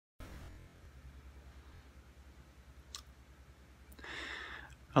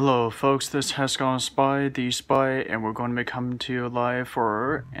Hello folks, this has gone Spy, the Spy, and we're going to be coming to you live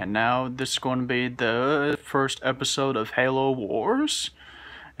and now this is going to be the first episode of Halo Wars.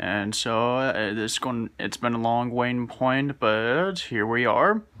 And so, it's been a long waiting point, but here we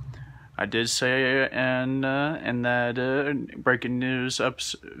are. I did say in that breaking news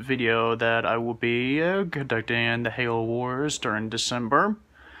video that I will be conducting the Halo Wars during December.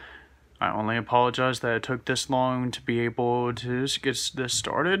 I only apologize that it took this long to be able to get this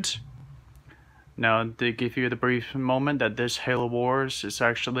started. Now, to give you the brief moment that this Halo Wars is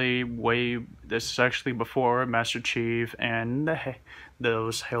actually before Master Chief and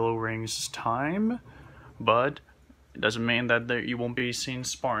those Halo Rings time, but it doesn't mean that you won't be seeing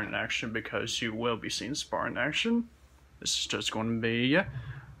Spartan action, because you will be seeing Spartan action. This is just going to be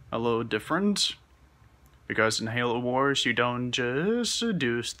a little different. Because in Halo Wars, you don't just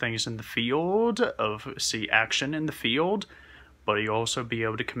do things in the field, see action in the field, but you also be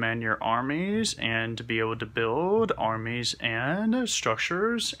able to command your armies and to be able to build armies and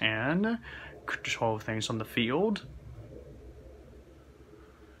structures and control things on the field.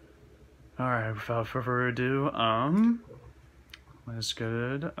 Alright, without further ado, that's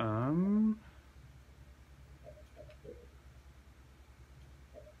good,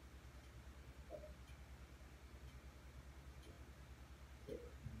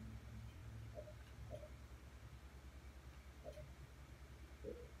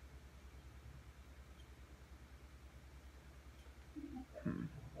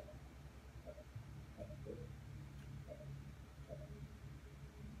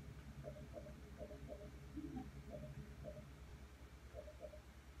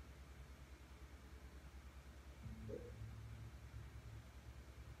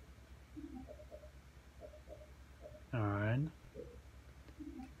 Alright.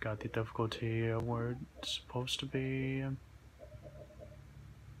 Got the difficulty where it's supposed to be.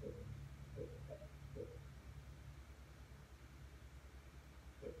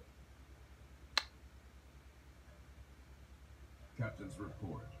 Captain's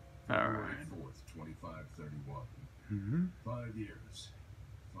report. February 4th, 2531. 5 years.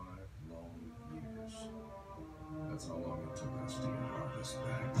 5 long years. That's how long it took us to get Harvest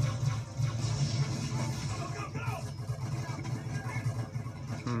back.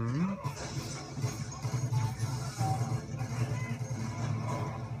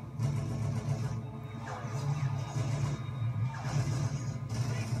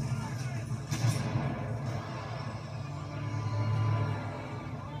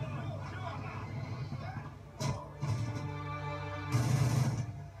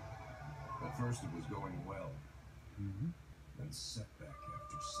 At first it was going well. Then setback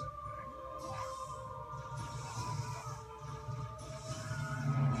after setback.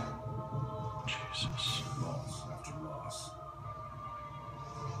 Jesus. Loss after loss.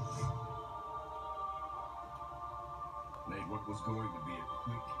 Made what was going to be a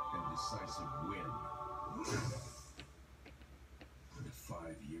quick and decisive win. Into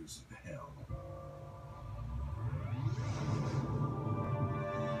 5 years of hell.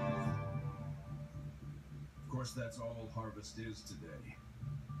 Of course, that's all Harvest is today.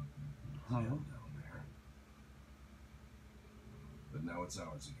 Hell down there. But now it's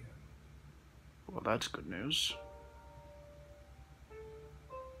ours again. Well, that's good news.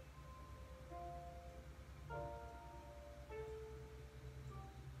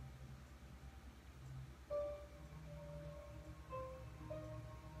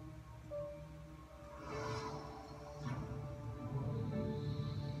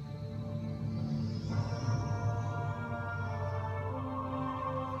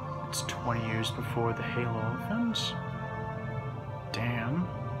 It's 20 years before the Halo events. Damn.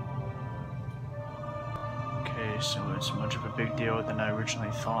 Okay, so it's much of a big deal than I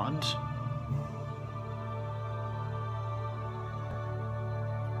originally thought.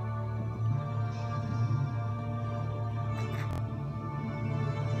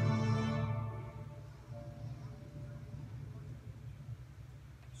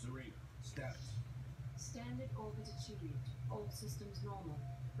 Serena, status. Standard orbit achieved. All systems normal.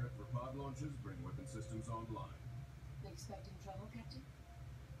 Prep for pod launches, bring weapon systems online. Expecting trouble, Captain?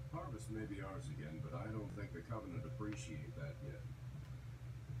 Harvest may be ours again, but I don't think the Covenant appreciate that yet.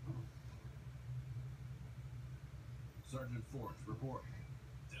 Sergeant Forge, report.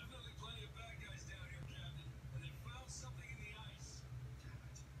 Definitely plenty of bad guys down here, Captain. And they found something in the ice. Damn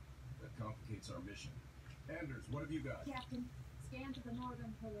it. That complicates our mission. Anders, what have you got? Captain, scan to the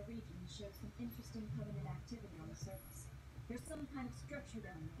northern polar region shows some interesting Covenant activity on the surface. There's some kind of structure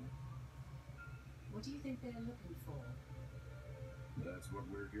down there. What do you think they're looking for? That's what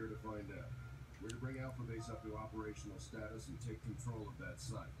we're here to find out. We're to bring Alpha Base up to operational status and take control of that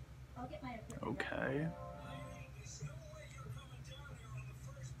site. I'll get my equipment. Okay. There's no way you're coming down here on the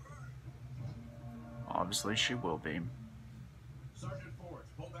first burn. Obviously, she will be. Sergeant Forge,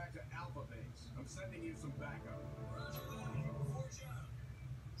 pull back to Alpha Base. I'm sending you some backup. Roger that. Forge out.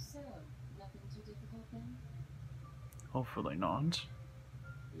 So, nothing too difficult then? Hopefully not.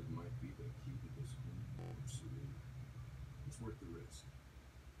 It might be the key to this whole war, Serene. It's worth the risk.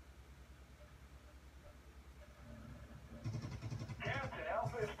 Captain,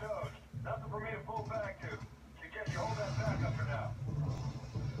 Alpha is toast. Nothing for me to pull back to. Suggest you hold that back up for now.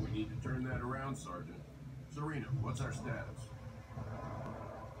 We need to turn that around, Sergeant. Serena, what's our status?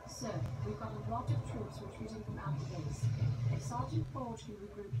 So, we've got a lot of troops retreating from Alpha Base. If Sergeant Forge can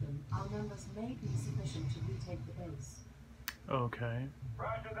regroup them, our numbers may be sufficient to retake the base. Okay.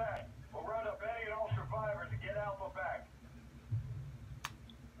 Roger that. We'll round up any and all survivors and get Alpha back.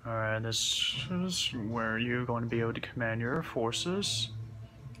 Alright, this is where you're going to be able to command your forces.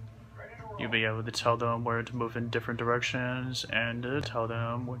 Ready to roll. You'll be able to tell them where to move in different directions and tell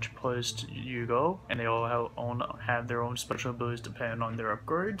them which place you go. And they all have their own special abilities depending on their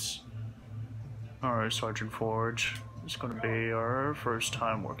upgrades. Alright, Sergeant Forge. It's going to be our first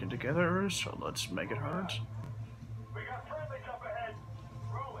time working together, so let's make it hurt. We got friendlies up ahead.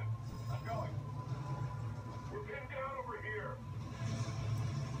 Rolling. I'm going. We're pinned down over here.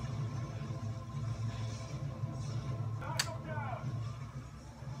 Knock them down.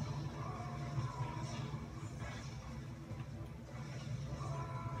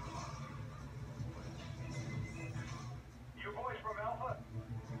 You boys from Alpha?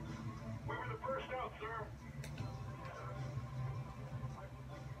 We were the first out, sir.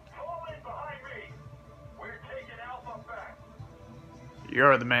 Fall in behind me. We're taking Alpha back.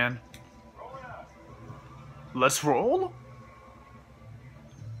 You're the man. Rolling out. Let's roll?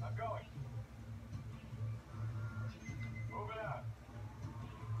 I'm going. Moving out.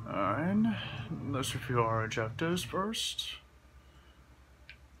 Alright, let's review our objectives first.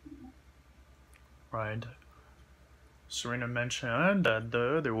 Right. Serena mentioned that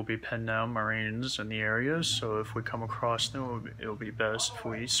there will be pinned down Marines in the area, so if we come across them, it'll be best if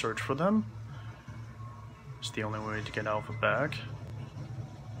we search for them. It's the only way to get Alpha back.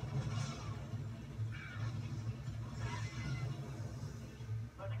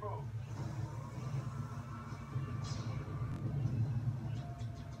 Let's move.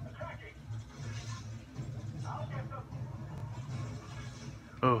 Attacking. I'll get them.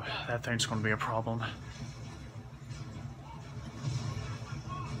 Oh, that thing's gonna be a problem.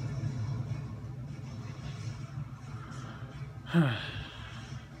 I'm on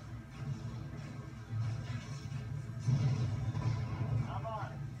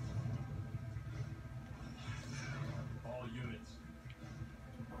it. All units.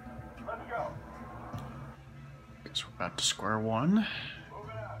 Let's go. Guess we're back to square one.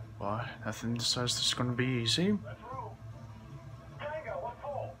 Moving out. Well, nothing says this is gonna be easy. Let's roll. Tango, we're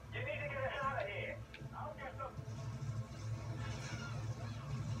full. You need to get us out of here. I'll get them.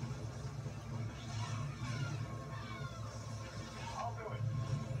 I'll do it.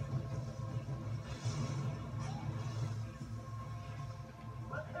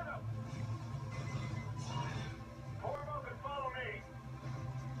 Let's hit them. Form up and follow me.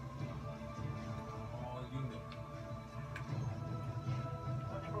 All units.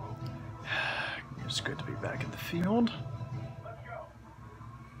 Let's move. It's good to be back in the field. Let's go.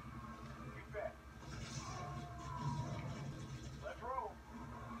 You bet. Let's roll.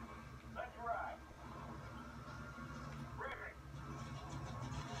 Let's ride. Riveting.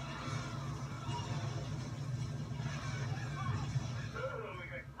 Ooh, we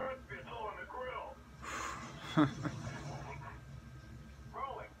got grunt bits all in the grill.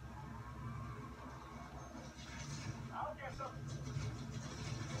 Rolling. I'll get them.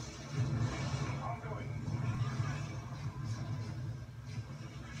 I'll do it.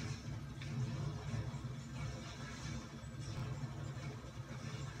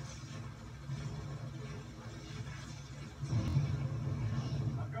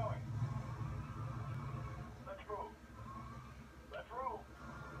 I'm going. Let's move. Let's roll.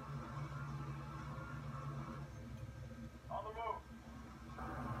 On the move.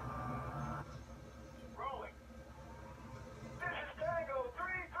 Rolling. This is Tango 3-3.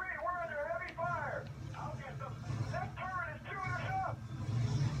 We're under heavy fire. I'll get them. That turret is chewing us up.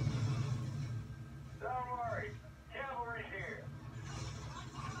 Don't worry. Cavalry's here.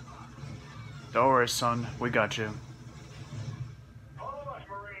 Don't worry, son. We got you. Follow us,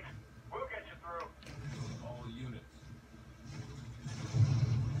 Marines. We'll get you through. All units.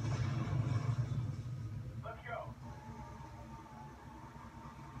 Let's go.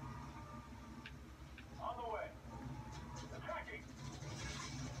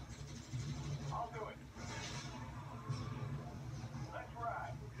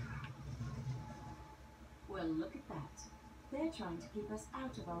 that. They're trying to keep us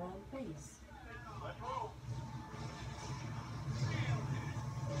out of our own base. Let's roll.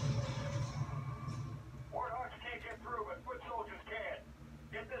 Warthogs can't get through, but foot soldiers can.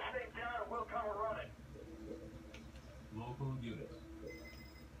 Get this thing down and we'll come a-running. Local units.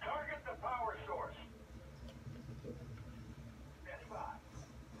 Target the power source. Stand by.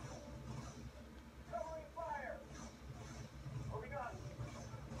 Covering fire. Moving on.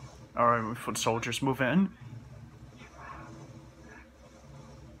 Alright, foot soldiers move in.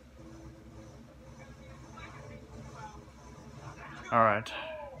 Alright.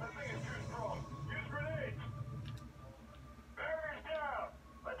 That thing is too strong. Use grenades. Barriers down.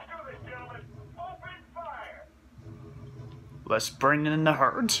 Let's do this, gentlemen. Open fire. Let's bring in the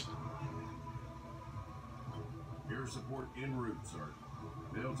herd. Air support en route, Sergeant.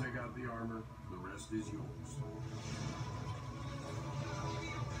 They'll take out the armor. The rest is yours.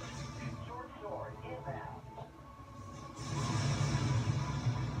 Short sword inbound.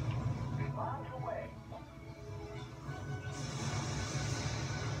 Bombs away.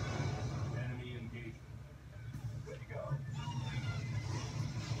 Enemy engagement. Good to go.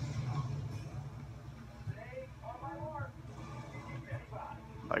 Stay on my mark. Stand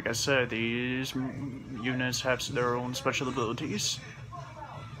by. Like I said, these units have their own special abilities,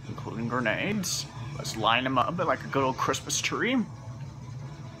 including grenades. Let's line them up like a good old Christmas tree.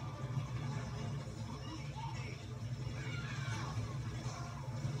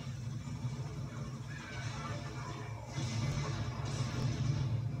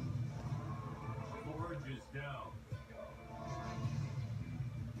 Forge is down.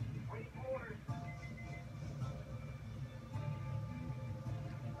 Wait for orders.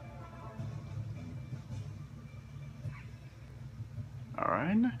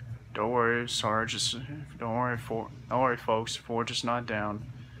 Alright. Don't worry, Sarge. Don't worry, folks. Forge is not down.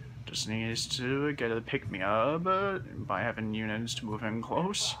 Just needs to get a pick me up by having units to move in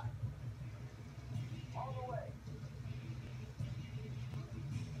close. On the way.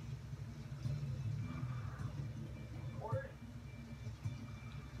 Orders.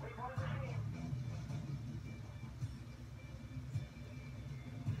 Wait on the machine.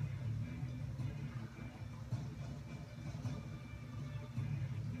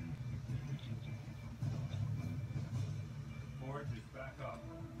 Forge is back up.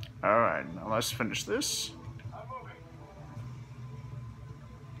 Alright, now let's finish this. I'm moving.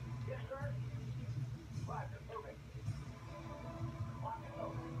 Yes, sir. Five is moving. Lock and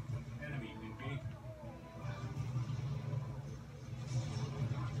load. Enemy engagement.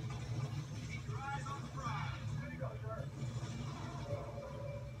 Keep your eyes on the prize. Good to go, sir.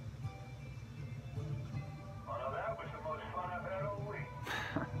 Oh, no, that was the most fun I've had all week.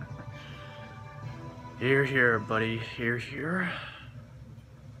 Here, here, buddy. Here, here.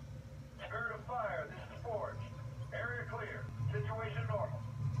 Spirit of fire, this is Forge. Area clear. Situation normal.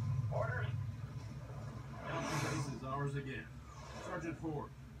 Orders? Alpha base is ours again. Sergeant Ford,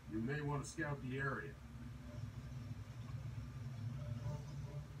 you may want to scout the area.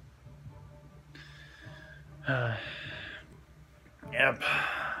 Yep.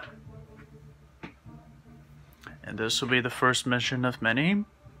 And this will be the first mission of many.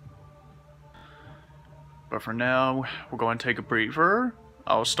 But for now, we're going to take a breather.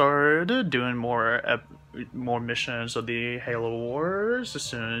 I'll start doing more missions of the Halo Wars as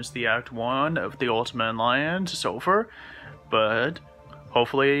soon as the Act 1 of the Ultimate Alliance is over. But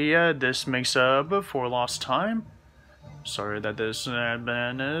hopefully this makes up for lost time. Sorry that this has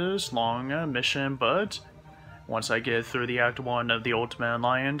been this long mission, but once I get through the Act 1 of the Ultimate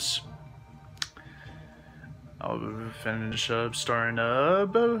Alliance, I'll finish up starting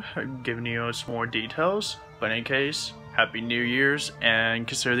up, giving you some more details. But in any case, Happy New Year's, and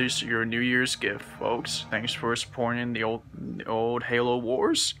consider this your New Year's gift, folks. Thanks for supporting the old Halo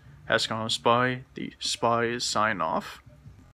Wars. Has gone Spy. The Spy is sign off.